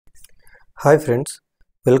Hi friends,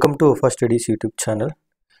 welcome to First Studies YouTube channel.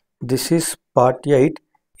 This is part 8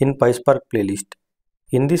 in PySpark playlist.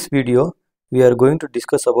 In this video, we are going to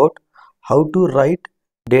discuss about how to write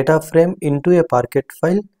data frame into a Parquet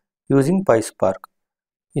file using PySpark.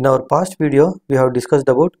 In our past video, we have discussed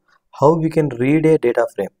about how we can read a data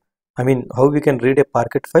frame. How we can read a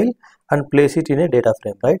Parquet file and place it in a data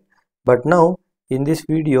frame, right? But now, in this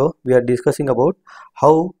video, we are discussing about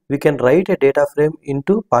how we can write a data frame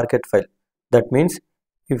into Parquet file. That means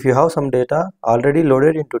if you have some data already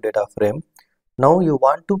loaded into data frame, now you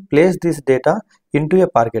want to place this data into a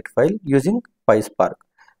Parquet file using PySpark.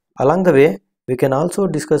 Along the way, we can also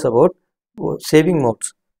discuss about saving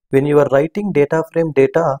modes. When you are writing data frame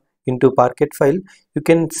data into Parquet file, you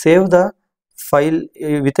can save the file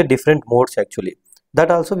with a different modes actually.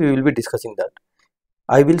 That also we will be discussing that.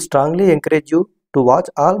 I will strongly encourage you to watch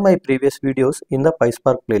all my previous videos in the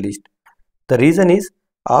PySpark playlist. The reason is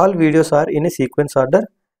all videos are in a sequence order.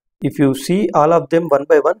 If you see all of them one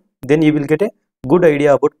by one, then you will get a good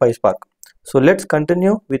idea about PySpark. So let's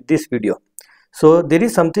continue with this video. So there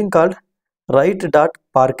is something called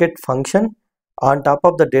write.parquet function on top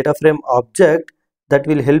of the data frame object that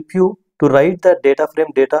will help you to write the data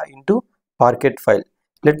frame data into Parquet file.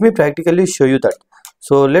 Let me practically show you that.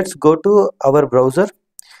 So let's go to our browser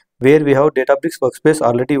where we have Databricks workspace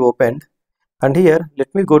already opened, and here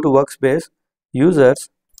let me go to workspace users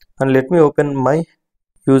and let me open my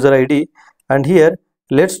user ID, and here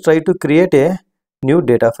let's try to create a new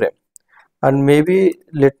data frame, and maybe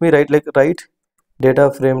let me write data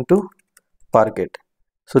frame to Parquet.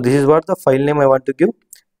 So this is what the file name I want to give.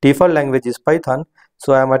 Default language is Python,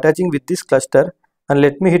 so I am attaching with this cluster, and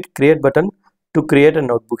let me hit create button to create a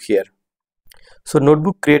notebook here. So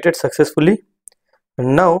notebook created successfully,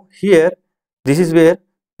 and now here this is where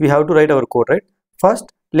we have to write our code, right?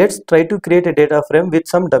 First, let's try to create a data frame with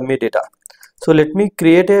some dummy data. So let me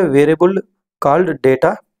create a variable called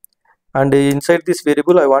data, and inside this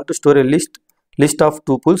variable I want to store a list of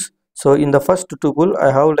tuples. So in the first tuple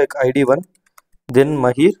I have like id1, then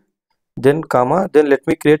Mahir, then comma, then let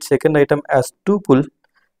me create second item as tuple,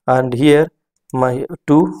 and here my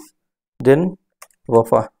 2, then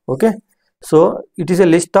Wafa. Okay, so it is a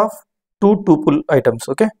list of 2 tuple items.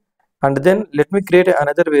 Okay, and then let me create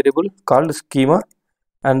another variable called schema,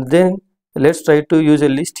 and then let's try to use a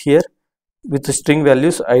list here with the string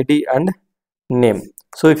values id and name.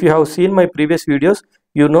 So if you have seen my previous videos,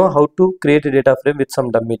 you know how to create a data frame with some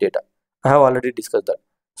dummy data. I have already discussed that.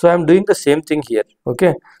 So I am doing the same thing here.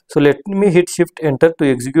 Okay, so let me hit shift enter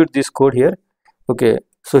to execute this code here. Okay,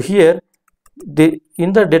 so here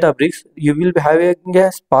in the Databricks you will be having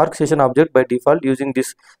a Spark session object by default using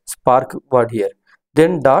this Spark word here.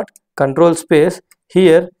 Then dot control space,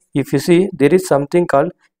 here if you see there is something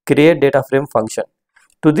called create data frame function.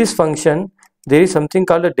 To this function there is something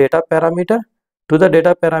called a data parameter. To the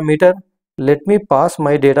data parameter, let me pass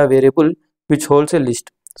my data variable which holds a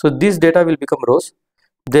list. So this data will become rows.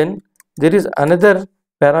 Then there is another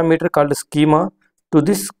parameter called schema. To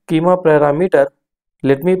this schema parameter,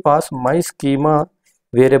 let me pass my schema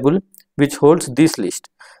variable which holds this list.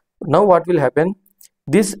 Now what will happen?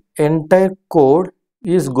 This entire code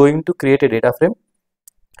is going to create a data frame.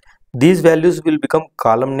 These values will become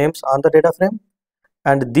column names on the data frame,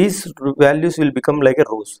 and these values will become like a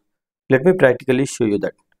rows. Let me practically show you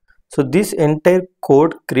that. So this entire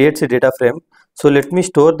code creates a data frame. So let me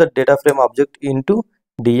store the data frame object into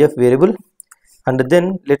df variable, and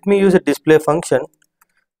then let me use a display function.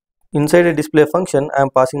 Inside a display function I am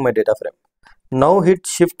passing my data frame. Now hit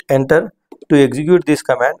shift enter to execute this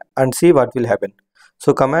command and see what will happen.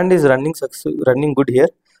 So command is running good here.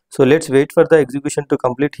 So let's wait for the execution to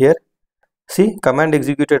complete here. See, command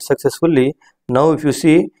executed successfully. Now if you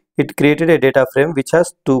see, it created a data frame which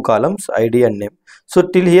has 2 columns id and name. So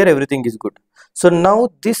till here everything is good. So now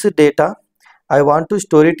this data I want to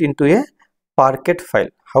store it into a Parquet file.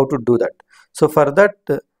 How to do that? So for that,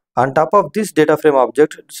 on top of this data frame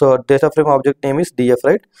object, so data frame object name is df,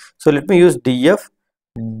 right? So let me use df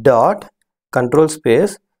dot control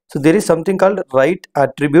space. So there is something called write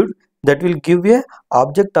attribute that will give a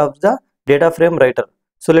object of the data frame writer.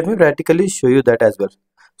 So let me practically show you that as well.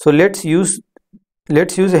 So let's use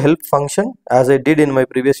a help function as I did in my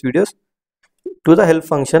previous videos. To the help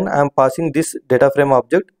function I am passing this data frame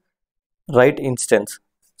object write instance.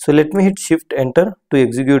 So let me hit shift enter to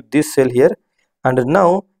execute this cell here, and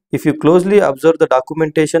now if you closely observe the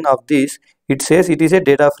documentation of this, it says it is a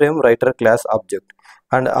data frame writer class object,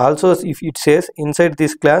 and also if it says inside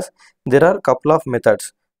this class there are couple of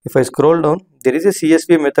methods. If I scroll down, there is a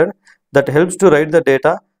CSV method that helps to write the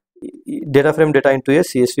data frame data into a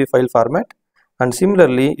CSV file format, And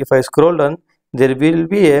similarly, if I scroll down, there will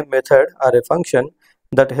be a method or a function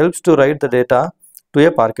that helps to write the data to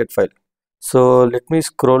a Parquet file. So let me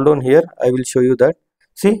scroll down here. I will show you that.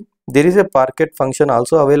 See, there is a Parquet function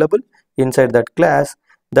also available inside that class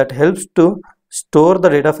that helps to store the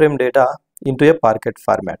DataFrame data into a Parquet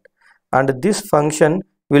format. And this function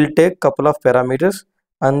will take couple of parameters,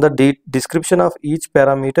 and the description of each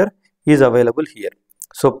parameter is available here.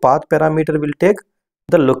 So path parameter will take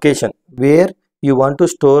the location where you want to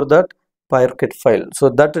store that Parquet file. So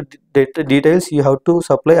that data details you have to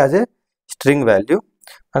supply as a string value.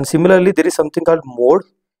 And similarly, there is something called mode.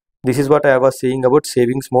 This is what I was saying about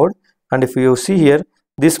savings mode. And if you see here,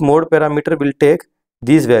 this mode parameter will take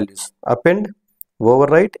these values: append,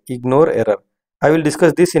 overwrite, ignore, error. I will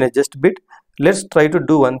discuss this in a just bit. Let's try to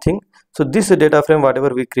do one thing. So this data frame, whatever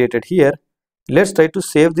we created here, let's try to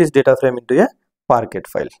save this data frame into a Parquet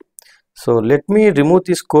file. So let me remove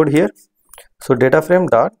this code here. So DataFrame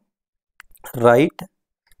dot write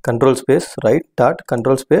control space, write dot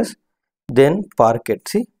control space, then Parquet.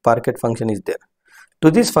 See, Parquet function is there.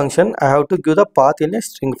 To this function, I have to give the path in a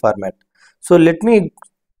string format. So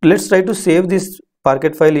let's try to save this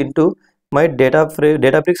Parquet file into my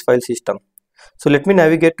Databricks file system. So let me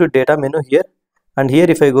navigate to data menu here, and here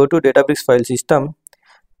if I go to Databricks file system,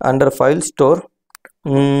 under file store,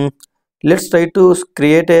 let's try to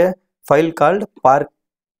create a file called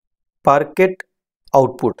Parquet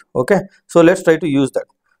output. Okay, so let's try to use that.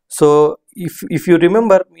 So if you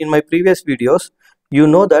remember in my previous videos, you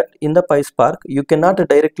know that in the PySpark you cannot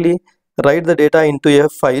directly write the data into a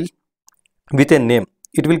file with a name.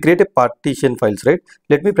 It will create a partition files, right?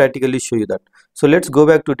 Let me practically show you that. So let's go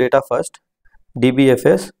back to data first,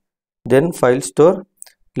 dbfs, then file store.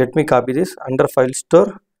 Let me copy this under file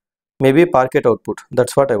store, maybe Parquet output.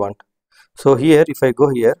 That's what I want. So here if I go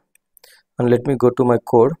here and let me go to my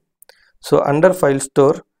code. So under file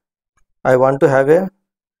store, I want to have a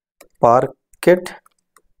Parquet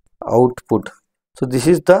output. So this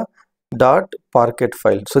is the .parquet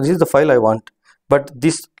file. So this is the file I want. But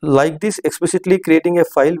this, like this, explicitly creating a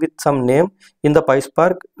file with some name in the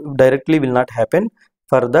PySpark directly will not happen.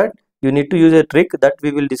 For that, you need to use a trick that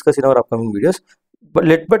we will discuss in our upcoming videos. But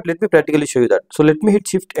let me practically show you that. So let me hit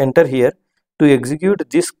Shift Enter here to execute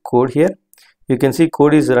this code here. You can see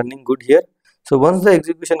code is running good here. So once the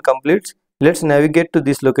execution completes, let's navigate to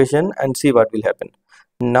this location and see what will happen.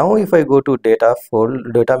 Now if I go to data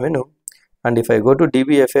menu, and if I go to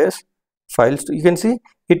dbfs files, you can see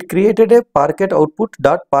it created a Parquet output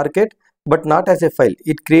 .parquet, but not as a file.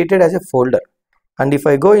 It created as a folder. And if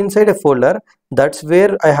I go inside a folder, that's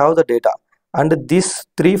where I have the data. And these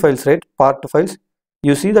three files, right, part files,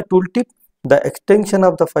 you see the tooltip, the extension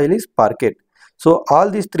of the file is Parquet. So all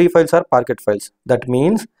these three files are Parquet files. That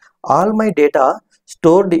means all my data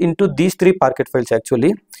stored into these three Parquet files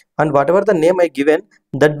actually, and whatever the name I given,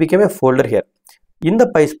 that became a folder here. In the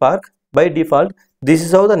PySpark, by default, this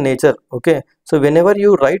is how the nature. Okay, so whenever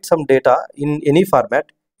you write some data in any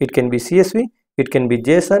format, it can be CSV, it can be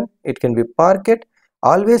JSON, it can be Parquet,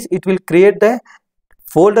 always it will create the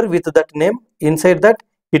folder with that name. Inside that,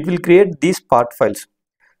 it will create these part files.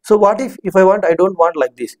 So what if I don't want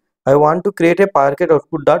like this, I want to create a Parquet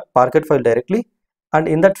output.parquet file directly, and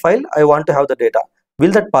in that file I want to have the data.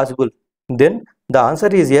 Will that possible? Then the answer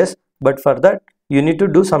is yes, but for that you need to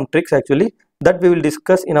do some tricks actually that we will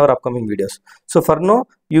discuss in our upcoming videos. So for now,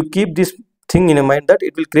 you keep this thing in mind that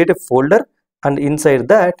it will create a folder, and inside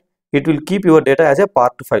that it will keep your data as a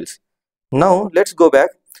part files. Now let's go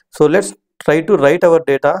back. So let's try to write our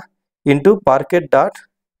data into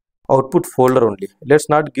Parquet.output folder only. Let's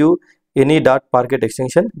not give any .parquet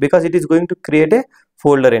extension because it is going to create a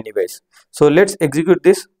folder anyways. So let's execute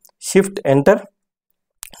this, Shift Enter.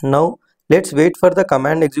 Now let's wait for the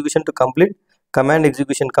command execution to complete. Command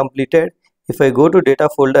execution completed. If I go to data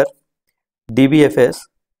folder, dbfs,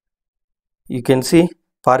 you can see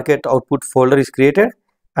Parquet output folder is created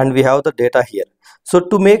and we have the data here. So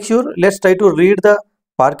to make sure, let's try to read the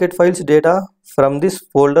Parquet files data from this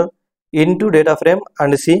folder into DataFrame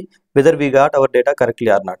and see whether we got our data correctly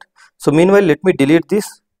or not. So meanwhile, let me delete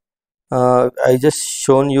this. I just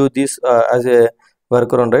shown you this as a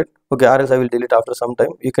workaround, right? Okay, or else I will delete after some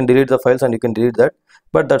time. You can delete the files and you can delete that,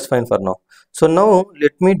 but that's fine for now. So now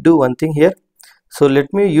let me do one thing here. So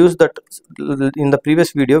let me use that. In the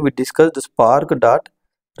previous video we discussed the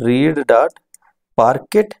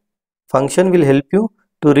spark.read.parquet function will help you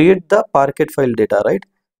to read the Parquet file data, right?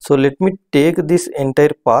 So let me take this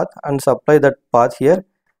entire path and supply that path here,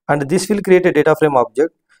 and this will create a data frame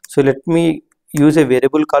object. So let me use a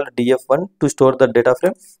variable called df1 to store the data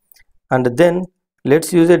frame, and then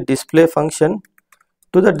let's use a display function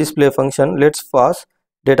To the display function, let's pass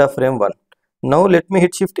DataFrame 1. Now let me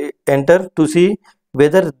hit shift enter to see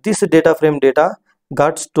whether this DataFrame data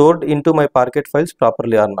got stored into my Parquet files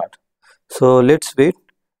properly or not. So let's wait.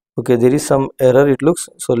 Okay, there is some error it looks.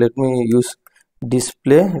 So let me use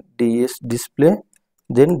display display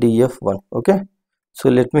then df1. Okay, so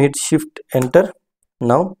let me hit shift enter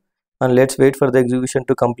now, and let's wait for the execution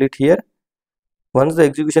to complete here. Once the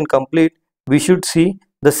execution complete, we should see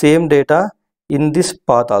the same data in this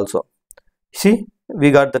path also. See,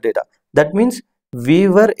 we got the data. That means we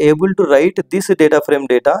were able to write this data frame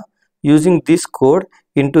data using this code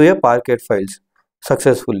into a Parquet files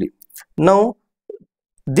successfully. Now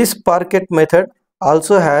this Parquet method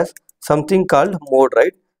also has something called mode,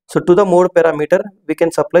 right? So to the mode parameter we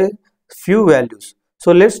can supply few values.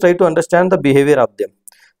 So let's try to understand the behavior of them.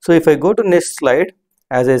 So if I go to next slide,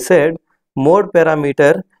 as I said, mode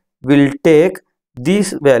parameter will take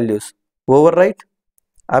these values: overwrite,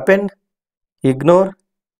 append, ignore,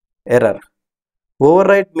 error.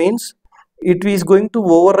 Overwrite means it is going to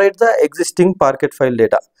overwrite the existing Parquet file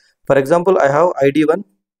data. For example, I have ID1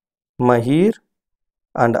 Mahir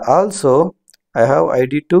and also I have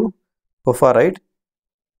ID2 Wafa, right?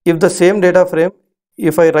 If the same data frame,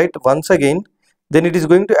 if I write once again, then it is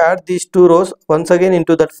going to add these two rows once again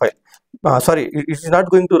into that file. Sorry, it is not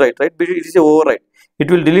going to write, right? But it is a overwrite.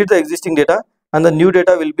 It will delete the existing data and the new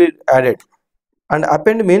data will be added. And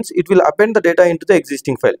append means it will append the data into the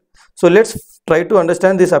existing file. So let's try to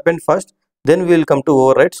understand this append first, then we will come to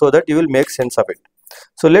overwrite so that you will make sense of it.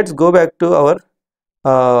 So let's go back to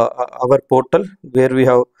our portal where we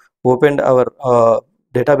have opened our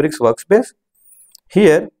Databricks workspace.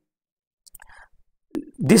 Here,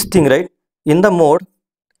 this thing, right, in the mode,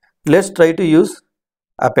 let's try to use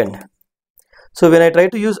append. So when I try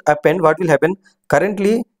to use append, what will happen?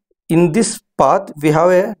 Currently in this path we have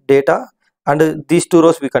a data and these two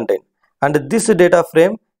rows we contain, and this data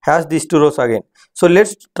frame has these two rows again. So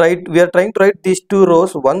let's try, we are trying to write these two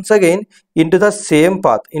rows once again into the same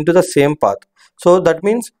path, So that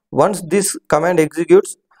means once this command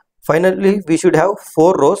executes, finally we should have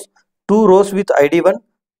 4 rows, 2 rows with ID1,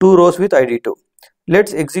 2 rows with ID2.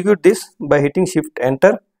 Let's execute this by hitting shift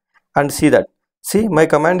enter and see that. See, my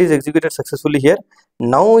command is executed successfully here.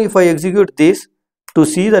 Now if I execute this to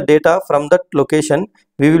see the data from that location,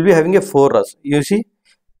 we will be having a 4 rows. You see,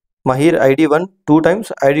 Mahir ID1 2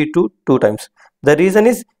 times, ID2 2 times. The reason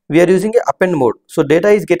is we are using a append mode, so data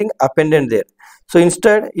is getting appended there. So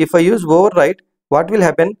instead, if I use overwrite, what will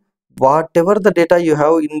happen? Whatever the data you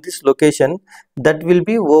have in this location, that will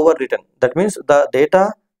be overwritten. That means the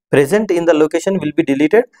data present in the location will be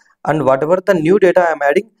deleted, and whatever the new data I am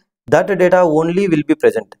adding, that data only will be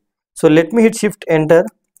present. So let me hit shift enter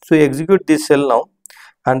to execute this cell now,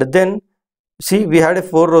 and then see, we had a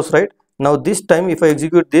 4 rows, right? Now this time if I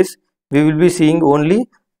execute this, we will be seeing only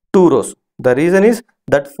 2 rows. The reason is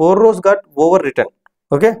that 4 rows got overwritten.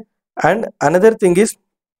 Okay, and another thing is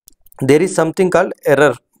there is something called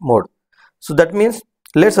error mode. So that means,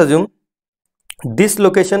 let's assume this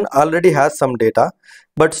location already has some data,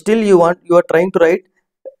 but still you are trying to write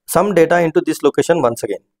some data into this location once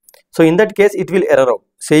again. So in that case it will error out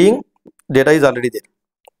saying data is already there.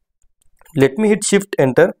 Let me hit shift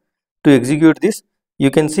enter to execute this. You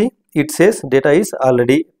can see it says data is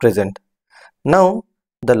already present. Now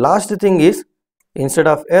the last thing is, instead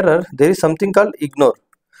of error there is something called ignore.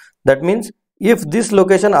 That means if this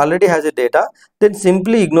location already has a data, then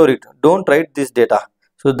simply ignore it, don't write this data.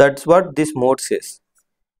 So that's what this mode says.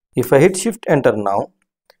 If I hit shift enter now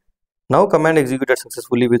command executed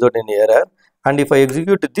successfully without any error, and if I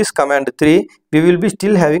execute this command 3, we will be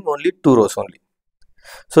still having only 2 rows only.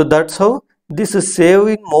 So that's how this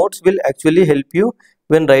saving modes will actually help you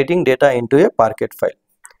when writing data into a Parquet file.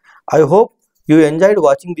 I hope you enjoyed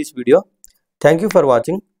watching this video. Thank you for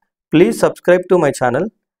watching. Please subscribe to my channel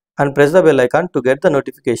and press the bell icon to get the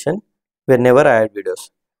notification whenever I add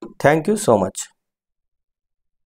videos. Thank you so much.